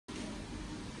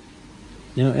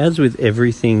Now, as with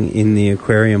everything in the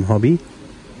aquarium hobby,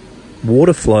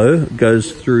 water flow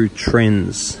goes through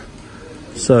trends.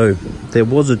 So there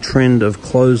was a trend of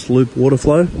closed loop water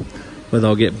flow where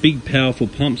they'll get big powerful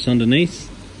pumps underneath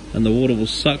and the water will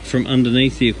suck from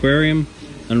underneath the aquarium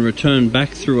and return back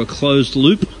through a closed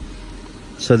loop,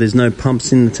 so there's no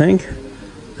pumps in the tank.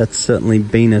 That's certainly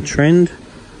been a trend.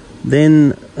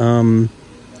 Then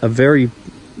a very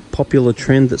popular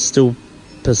trend that still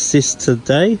persists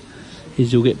today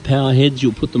is you'll get power heads,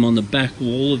 you'll put them on the back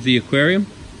wall of the aquarium,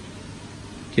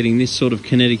 getting this sort of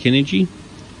kinetic energy.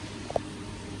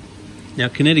 Now,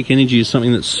 kinetic energy is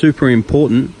something that's super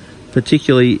important,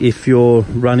 particularly if you're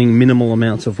running minimal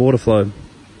amounts of water flow.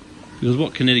 Because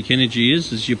what kinetic energy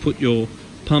is you put your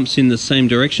pumps in the same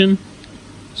direction,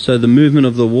 so the movement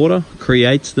of the water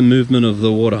creates the movement of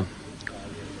the water.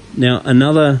 Now,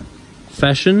 another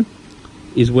fashion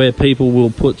is where people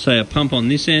will put, say, a pump on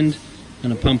this end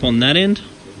and a pump on that end,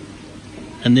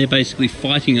 and they're basically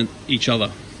fighting each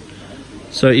other.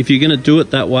 So if you're going to do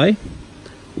it that way,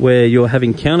 where you're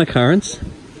having countercurrents,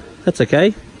 that's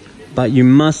okay, but you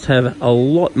must have a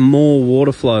lot more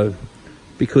water flow,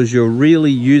 because you're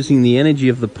really using the energy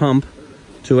of the pump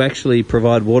to actually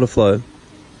provide water flow.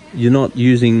 You're not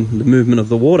using the movement of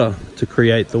the water to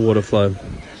create the water flow.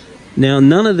 Now,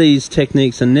 none of these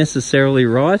techniques are necessarily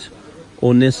right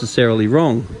or necessarily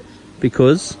wrong,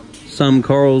 because some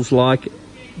corals like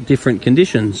different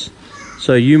conditions.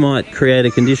 So you might create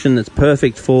a condition that's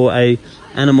perfect for an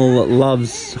animal that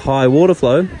loves high water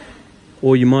flow,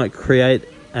 or you might create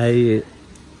a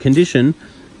condition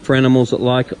for animals that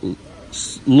like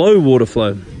low water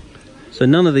flow. So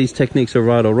none of these techniques are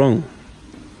right or wrong.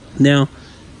 Now,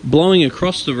 blowing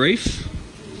across the reef,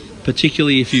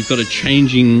 particularly if you've got a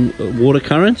changing water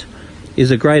current,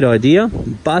 is a great idea,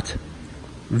 but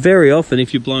very often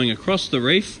if you're blowing across the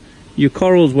reef, your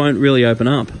corals won't really open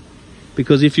up,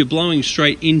 because if you're blowing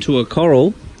straight into a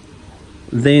coral,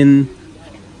 then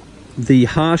the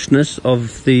harshness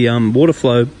of the water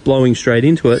flow blowing straight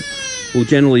into it will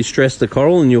generally stress the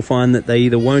coral, and you'll find that they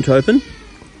either won't open,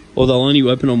 or they'll only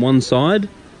open on one side,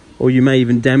 or you may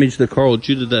even damage the coral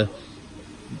due to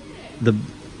the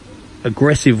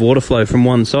aggressive water flow from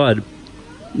one side.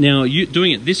 Now,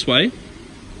 doing it this way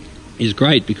is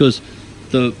great because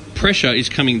the pressure is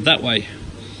coming that way,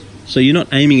 so you're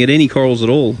not aiming at any corals at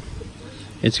all.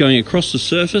 It's going across the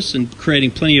surface and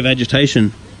creating plenty of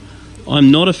agitation.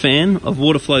 I'm not a fan of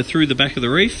water flow through the back of the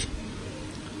reef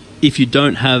if you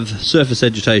don't have surface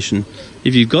agitation.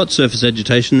 If you've got surface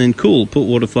agitation, then cool, put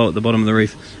water flow at the bottom of the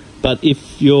reef. But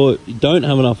if you don't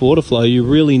have enough water flow, you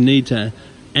really need to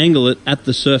angle it at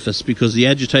the surface, because the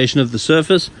agitation of the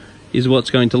surface is what's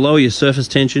going to lower your surface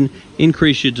tension,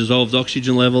 increase your dissolved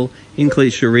oxygen level,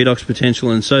 increase your redox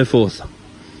potential, and so forth.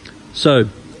 So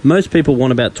most people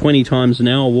want about 20 times an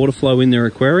hour water flow in their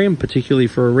aquarium, particularly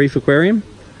for a reef aquarium,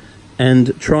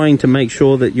 and trying to make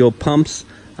sure that your pumps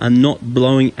are not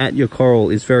blowing at your coral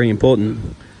is very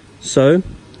important. So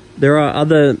there are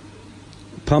other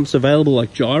pumps available,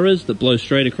 like gyros that blow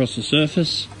straight across the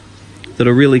surface, that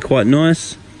are really quite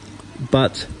nice,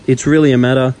 but it's really a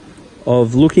matter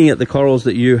of looking at the corals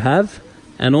that you have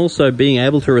and also being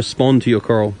able to respond to your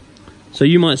coral. So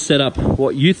you might set up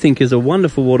what you think is a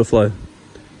wonderful water flow,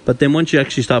 but then once you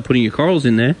actually start putting your corals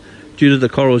in there, due to the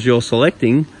corals you're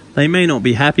selecting, they may not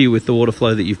be happy with the water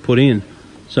flow that you've put in.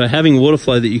 So having water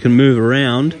flow that you can move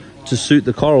around to suit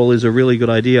the coral is a really good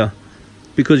idea,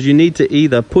 because you need to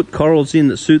either put corals in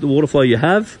that suit the water flow you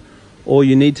have, or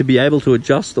you need to be able to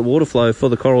adjust the water flow for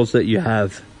the corals that you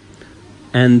have.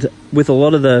 And with a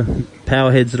lot of the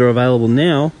power heads that are available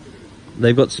now,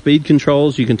 they've got speed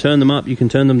controls. You can turn them up, you can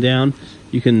turn them down,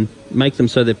 you can make them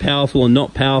so they're powerful or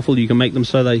not powerful, you can make them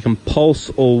so they can pulse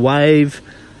or wave.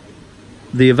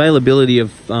 The availability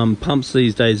of pumps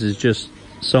these days is just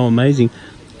so amazing.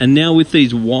 And now with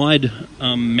these wide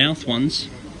mouth ones,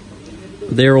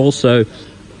 they're also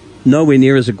nowhere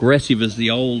near as aggressive as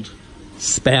the old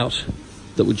spout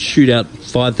that would shoot out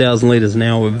 5,000 litres an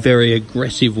hour with very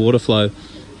aggressive water flow.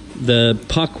 The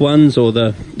puck ones, or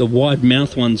the wide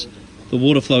mouth ones, the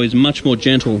water flow is much more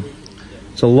gentle.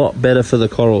 It's a lot better for the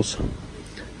corals.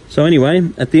 So anyway,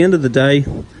 at the end of the day,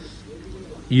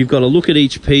 you've got to look at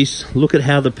each piece, look at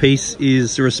how the piece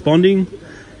is responding,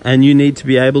 and you need to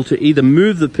be able to either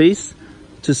move the piece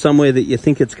to somewhere that you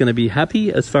think it's going to be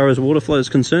happy as far as water flow is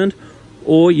concerned,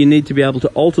 or you need to be able to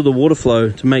alter the water flow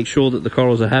to make sure that the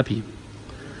corals are happy.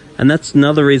 And that's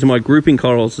another reason why grouping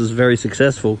corals is very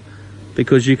successful,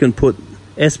 because you can put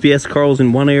SPS corals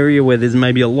in one area where there's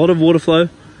maybe a lot of water flow,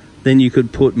 then you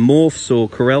could put morphs or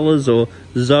corellas or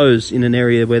zoes in an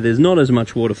area where there's not as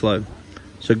much water flow.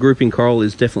 So grouping coral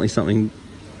is definitely something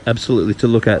absolutely to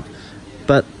look at.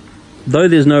 But though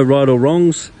there's no right or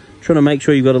wrongs, trying to make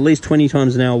sure you've got at least 20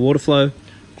 times an hour water flow,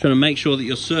 trying to make sure that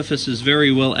your surface is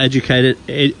very well agitated,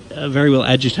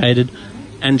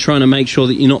 and trying to make sure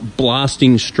that you're not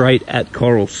blasting straight at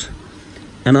corals.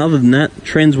 And other than that,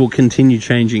 trends will continue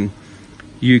changing.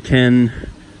 You can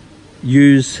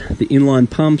use the inline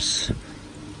pumps,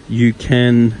 you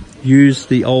can use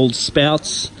the old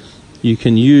spouts, you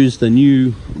can use the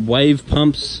new wave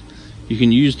pumps, you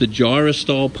can use the gyro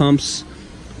style pumps.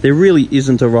 There really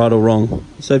isn't a right or wrong.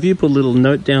 So if you put a little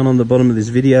note down on the bottom of this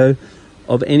video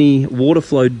of any water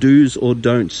flow do's or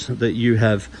don'ts that you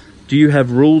have. Do you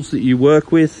have rules that you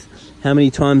work with? How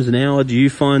many times an hour do you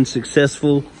find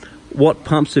successful? What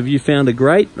pumps have you found are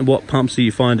great, and what pumps do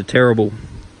you find are terrible?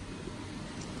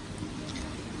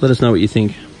 Let us know what you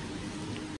think.